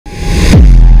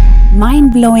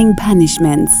Mind-blowing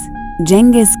punishments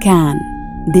Genghis Khan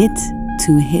did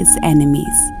to his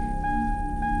enemies.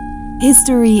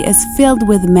 History is filled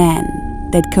with men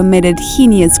that committed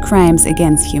heinous crimes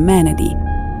against humanity.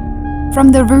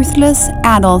 From the ruthless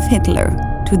Adolf Hitler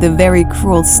to the very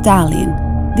cruel Stalin,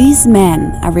 these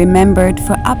men are remembered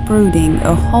for uprooting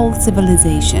a whole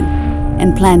civilization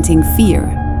and planting fear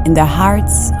in the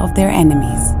hearts of their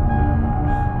enemies.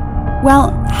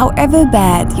 Well, however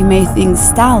bad you may think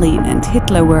Stalin and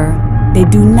Hitler were, they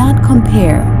do not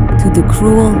compare to the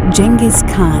cruel Genghis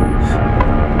Khan.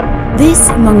 This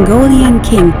Mongolian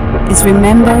king is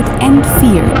remembered and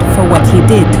feared for what he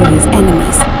did to his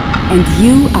enemies, and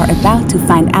you are about to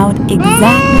find out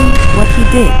exactly what he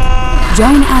did.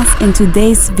 Join us in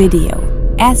today's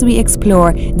video as we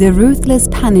explore the ruthless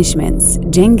punishments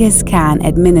Genghis Khan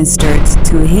administered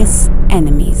to his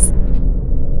enemies.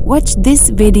 Watch this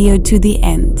video to the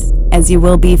end, as you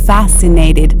will be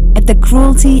fascinated at the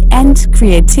cruelty and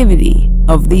creativity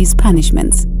of these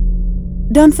punishments.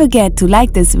 Don't forget to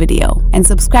like this video and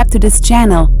subscribe to this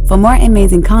channel for more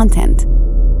amazing content.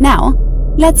 Now,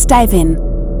 let's dive in.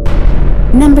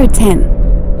 Number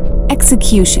 10.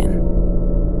 Execution.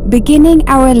 Beginning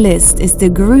our list is the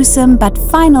gruesome but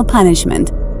final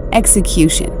punishment,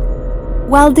 execution.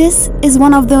 While this is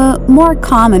one of the more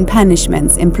common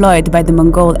punishments employed by the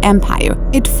Mongol Empire,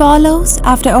 it follows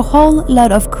after a whole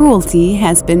lot of cruelty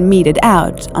has been meted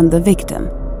out on the victim.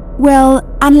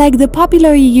 Well, unlike the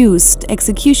popularly used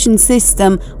execution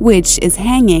system, which is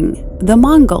hanging, the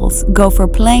Mongols go for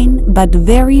plain but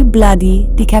very bloody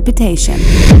decapitation.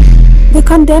 The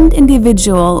condemned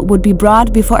individual would be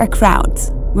brought before a crowd,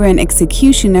 where an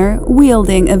executioner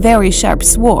wielding a very sharp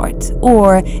sword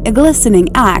or a glistening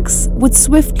axe would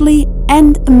swiftly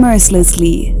and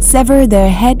mercilessly sever their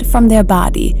head from their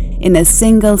body in a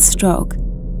single stroke.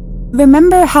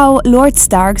 Remember how Lord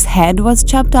Stark's head was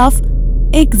chopped off?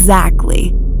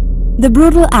 Exactly. The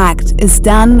brutal act is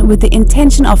done with the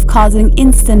intention of causing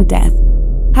instant death.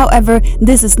 However,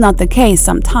 this is not the case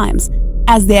sometimes,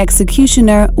 as the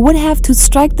executioner would have to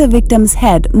strike the victim's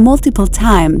head multiple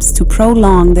times to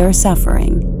prolong their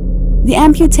suffering. The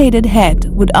amputated head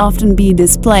would often be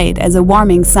displayed as a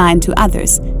warning sign to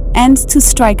others and to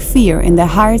strike fear in the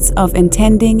hearts of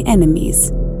intending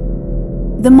enemies.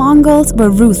 The Mongols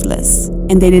were ruthless,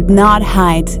 and they did not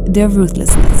hide their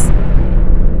ruthlessness.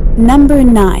 Number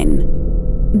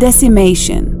 9.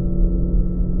 Decimation.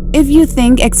 If you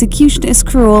think execution is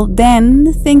cruel,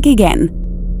 then think again.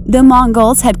 The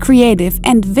Mongols had creative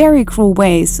and very cruel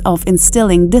ways of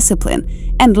instilling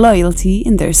discipline and loyalty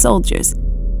in their soldiers,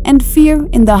 and fear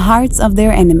in the hearts of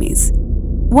their enemies.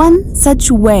 One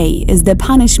such way is the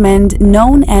punishment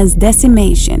known as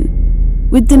decimation.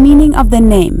 With the meaning of the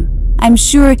name, I'm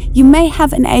sure you may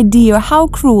have an idea how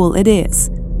cruel it is.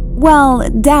 Well,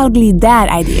 doubtly that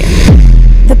idea.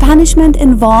 The punishment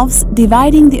involves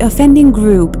dividing the offending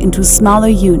group into smaller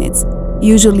units,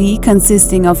 usually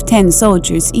consisting of 10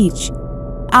 soldiers each.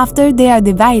 After they are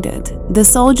divided, the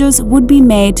soldiers would be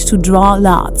made to draw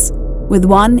lots, with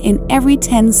 1 in every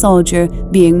 10 soldier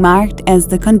being marked as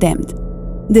the condemned.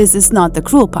 This is not the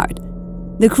cruel part.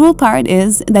 The cruel part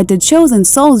is that the chosen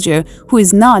soldier, who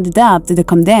is not dubbed the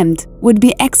condemned, would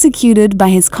be executed by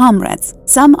his comrades,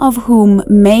 some of whom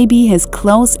may be his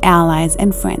close allies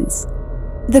and friends.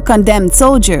 The condemned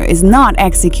soldier is not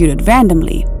executed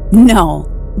randomly. No.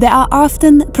 There are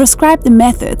often prescribed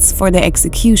methods for their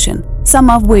execution, some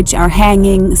of which are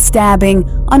hanging, stabbing,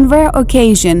 on rare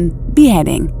occasion,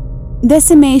 beheading.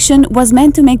 Decimation was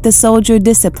meant to make the soldier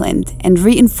disciplined and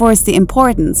reinforce the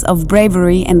importance of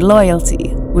bravery and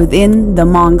loyalty within the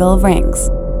Mongol ranks.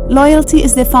 Loyalty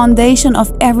is the foundation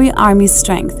of every army's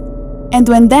strength, and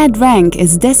when that rank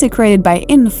is desecrated by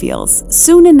infidels,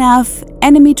 soon enough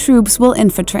enemy troops will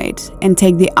infiltrate and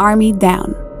take the army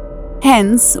down.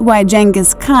 Hence why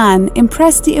Genghis Khan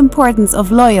impressed the importance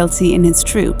of loyalty in his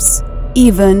troops,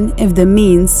 even if the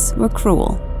means were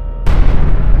cruel.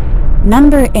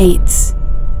 Number 8.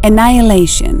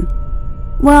 Annihilation.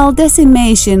 While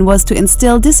decimation was to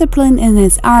instill discipline in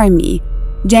his army,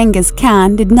 Genghis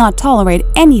Khan did not tolerate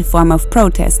any form of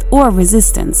protest or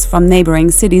resistance from neighboring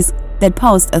cities that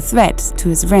posed a threat to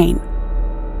his reign.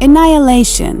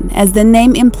 Annihilation, as the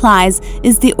name implies,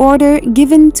 is the order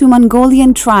given to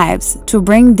Mongolian tribes to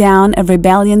bring down a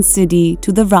rebellion city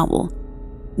to the rubble.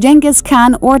 Genghis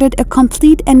Khan ordered a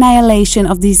complete annihilation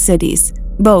of these cities,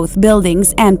 both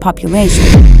buildings and population.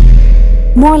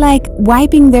 More like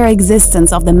wiping their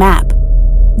existence off the map.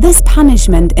 This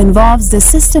punishment involves the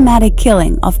systematic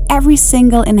killing of every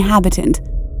single inhabitant,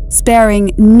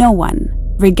 sparing no one,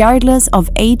 regardless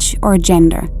of age or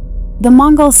gender. the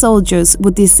Mongol soldiers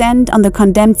would descend on the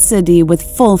condemned city with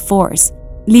full force,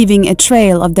 leaving a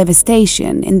trail of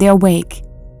devastation in their wake.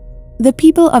 The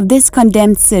people of this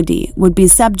condemned city would be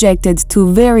subjected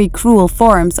to very cruel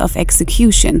forms of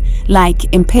execution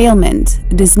like impalement,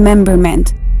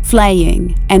 dismemberment,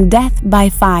 flaying, and death by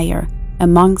fire,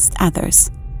 amongst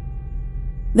others.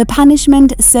 The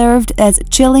punishment served as a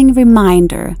chilling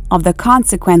reminder of the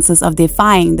consequences of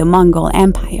defying the Mongol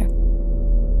Empire.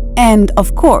 And,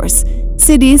 of course,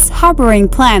 cities harboring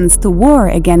plans to war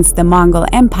against the Mongol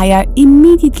Empire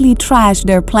immediately trash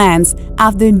their plans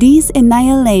after this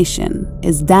annihilation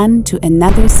is done to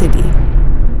another city.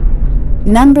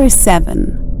 Number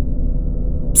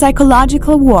 7.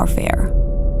 Psychological warfare.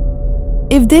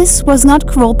 If this was not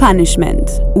cruel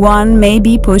punishment, one may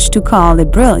be pushed to call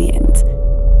it brilliant.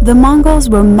 The Mongols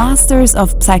were masters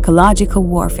of psychological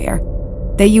warfare.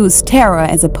 They used terror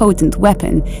as a potent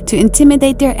weapon to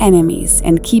intimidate their enemies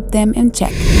and keep them in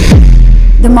check.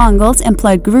 The Mongols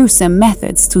employed gruesome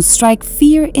methods to strike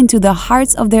fear into the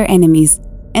hearts of their enemies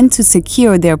and to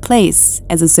secure their place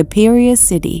as a superior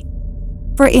city.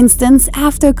 For instance,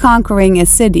 after conquering a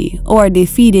city or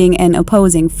defeating an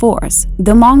opposing force,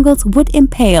 the Mongols would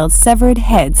impale severed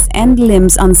heads and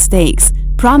limbs on stakes,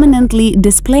 prominently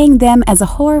displaying them as a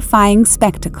horrifying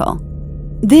spectacle.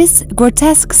 This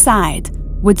grotesque sight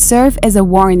would serve as a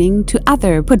warning to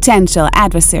other potential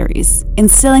adversaries,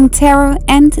 instilling terror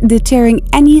and deterring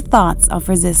any thoughts of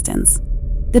resistance.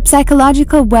 The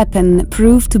psychological weapon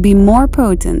proved to be more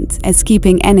potent as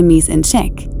keeping enemies in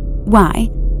check. Why?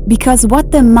 Because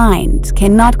what the mind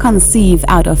cannot conceive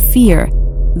out of fear,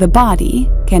 the body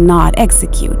cannot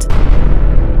execute.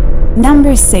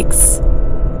 Number 6.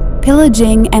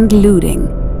 Pillaging and looting.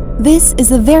 This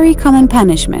is a very common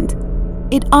punishment.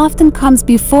 It often comes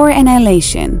before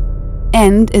annihilation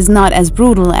and is not as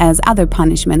brutal as other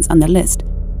punishments on the list.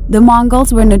 The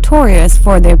Mongols were notorious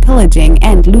for their pillaging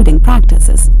and looting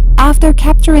practices. After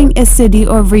capturing a city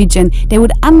or region, they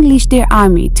would unleash their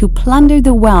army to plunder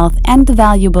the wealth and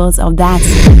valuables of that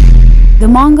city. The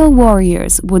Mongol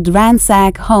warriors would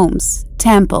ransack homes,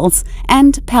 temples,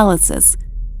 and palaces,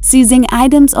 seizing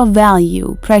items of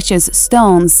value, precious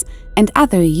stones, and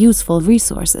other useful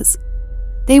resources.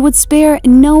 They would spare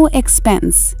no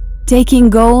expense, taking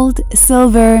gold,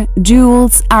 silver,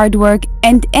 jewels, artwork,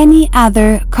 and any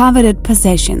other coveted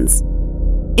possessions.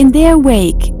 In their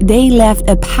wake, they left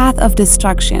a path of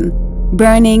destruction,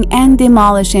 burning and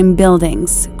demolishing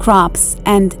buildings, crops,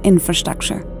 and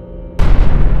infrastructure.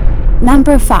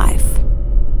 Number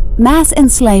 5. Mass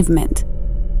enslavement.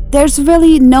 There's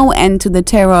really no end to the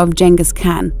terror of Genghis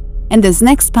Khan, and this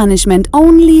next punishment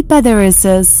only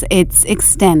buttresses its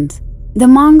extent. The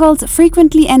Mongols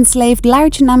frequently enslaved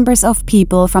large numbers of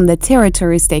people from the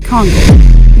territories they conquered.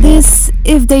 This,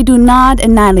 if they do not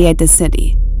annihilate the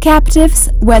city. Captives,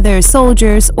 whether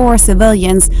soldiers or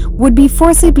civilians, would be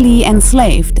forcibly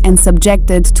enslaved and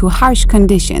subjected to harsh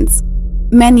conditions.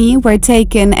 Many were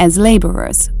taken as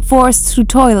laborers, forced to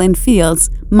toil in fields,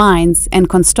 mines, and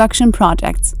construction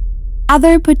projects.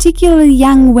 Other, particularly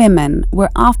young women, were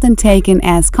often taken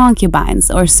as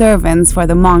concubines or servants for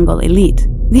the Mongol elite.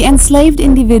 The enslaved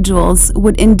individuals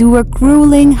would endure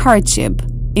grueling hardship,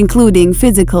 including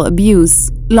physical abuse,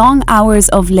 long hours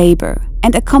of labor,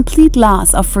 and a complete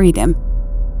loss of freedom.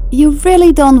 You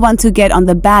really don't want to get on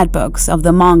the bad books of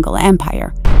the Mongol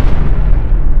Empire.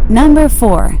 Number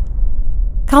 4.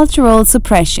 Cultural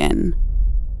suppression.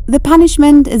 The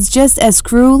punishment is just as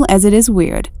cruel as it is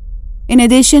weird. In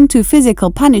addition to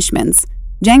physical punishments,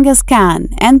 Genghis Khan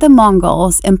and the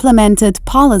Mongols implemented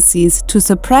policies to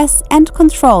suppress and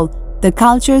control the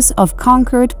cultures of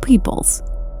conquered peoples.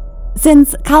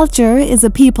 Since culture is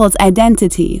a people's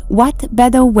identity, what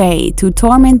better way to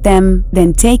torment them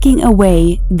than taking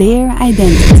away their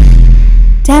identity?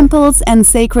 Temples and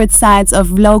sacred sites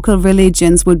of local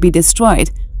religions would be destroyed,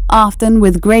 often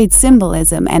with great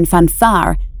symbolism and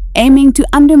fanfare, aiming to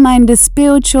undermine the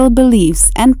spiritual beliefs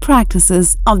and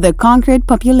practices of the conquered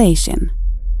population.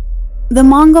 The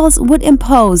Mongols would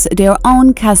impose their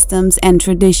own customs and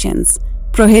traditions,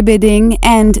 prohibiting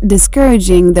and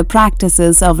discouraging the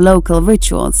practices of local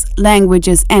rituals,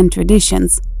 languages, and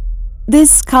traditions.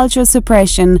 This cultural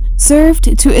suppression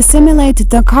served to assimilate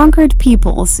the conquered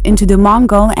peoples into the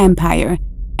Mongol Empire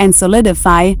and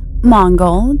solidify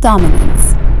Mongol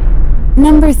dominance.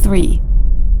 Number 3.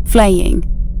 Flaying.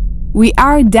 We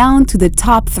are down to the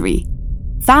top 3.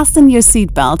 Fasten your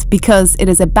seatbelt because it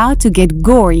is about to get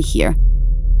gory here.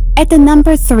 At the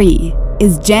number 3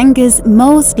 is Genghis'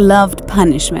 most loved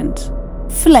punishment,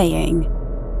 flaying.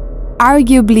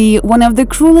 Arguably one of the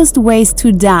cruelest ways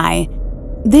to die,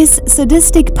 This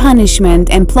sadistic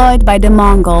punishment employed by the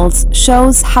Mongols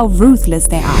shows how ruthless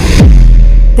they are.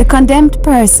 The condemned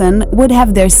person would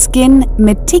have their skin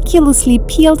meticulously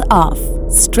peeled off,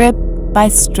 strip by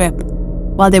strip,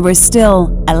 while they were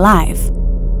still alive.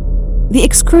 The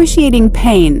excruciating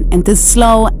pain and the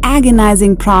slow,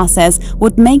 agonizing process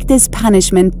would make this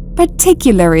punishment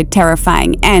particularly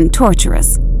terrifying and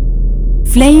torturous.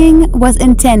 Flaying was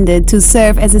intended to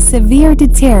serve as a severe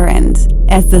deterrent,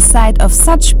 as the sight of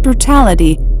such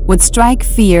brutality would strike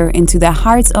fear into the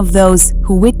hearts of those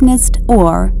who witnessed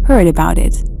or heard about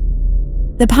it.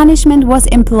 The punishment was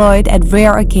employed at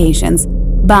rare occasions,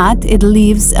 but it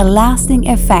leaves a lasting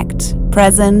effect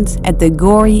present at the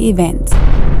gory event.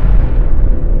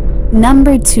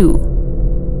 Number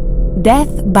 2.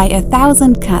 Death by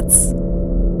 1,000 cuts.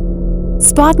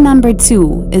 Spot number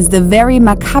 2 is the very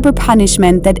macabre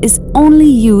punishment that is only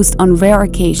used on rare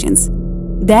occasions.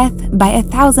 Death by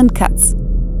 1,000 cuts.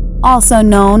 Also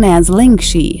known as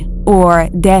lingshi, or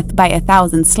death by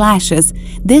 1,000 slashes,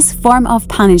 this form of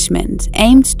punishment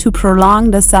aimed to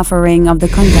prolong the suffering of the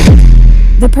condemned.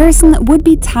 The person would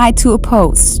be tied to a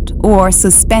post or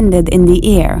suspended in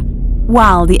the air,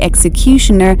 while the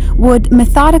executioner would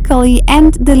methodically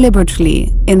and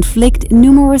deliberately inflict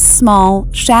numerous small,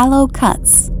 shallow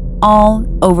cuts all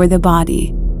over the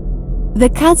body. The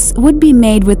cuts would be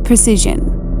made with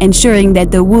precision, ensuring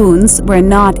that the wounds were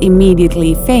not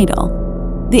immediately fatal.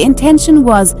 The intention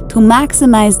was to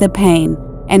maximize the pain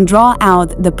and draw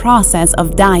out the process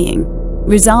of dying,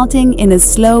 resulting in a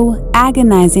slow,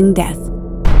 agonizing death.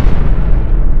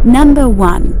 Number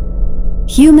 1.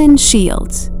 Human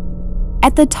shield.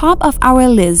 At the top of our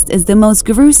list is the most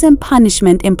gruesome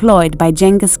punishment employed by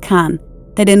Genghis Khan,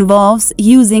 that involves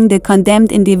using the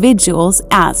condemned individuals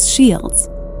as shields.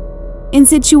 In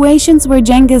situations where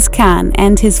Genghis Khan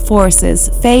and his forces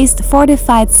faced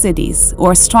fortified cities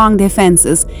or strong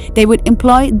defenses, they would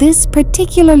employ this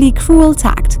particularly cruel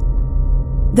tact.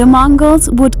 The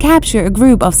Mongols would capture a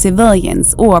group of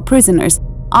civilians or prisoners,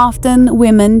 often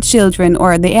women, children,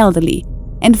 or the elderly,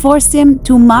 and force them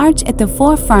to march at the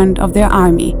forefront of their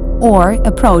army or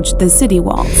approach the city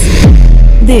walls.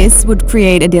 This would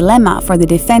create a dilemma for the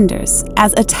defenders,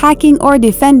 as attacking or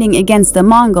defending against the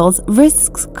Mongols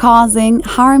risks causing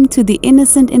harm to the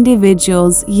innocent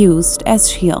individuals used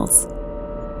as shields.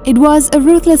 It was a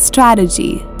ruthless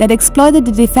strategy that exploited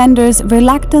the defenders'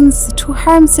 reluctance to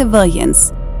harm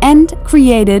civilians and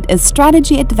created a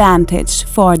strategy advantage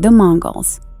for the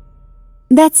Mongols.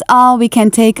 That's all we can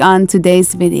take on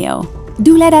today's video.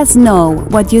 Do let us know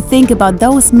what you think about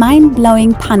those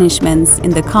mind-blowing punishments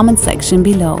in the comment section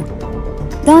below.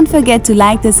 Don't forget to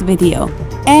like this video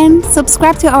and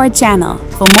subscribe to our channel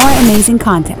for more amazing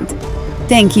content.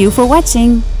 Thank you for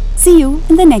watching. See you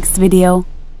in the next video.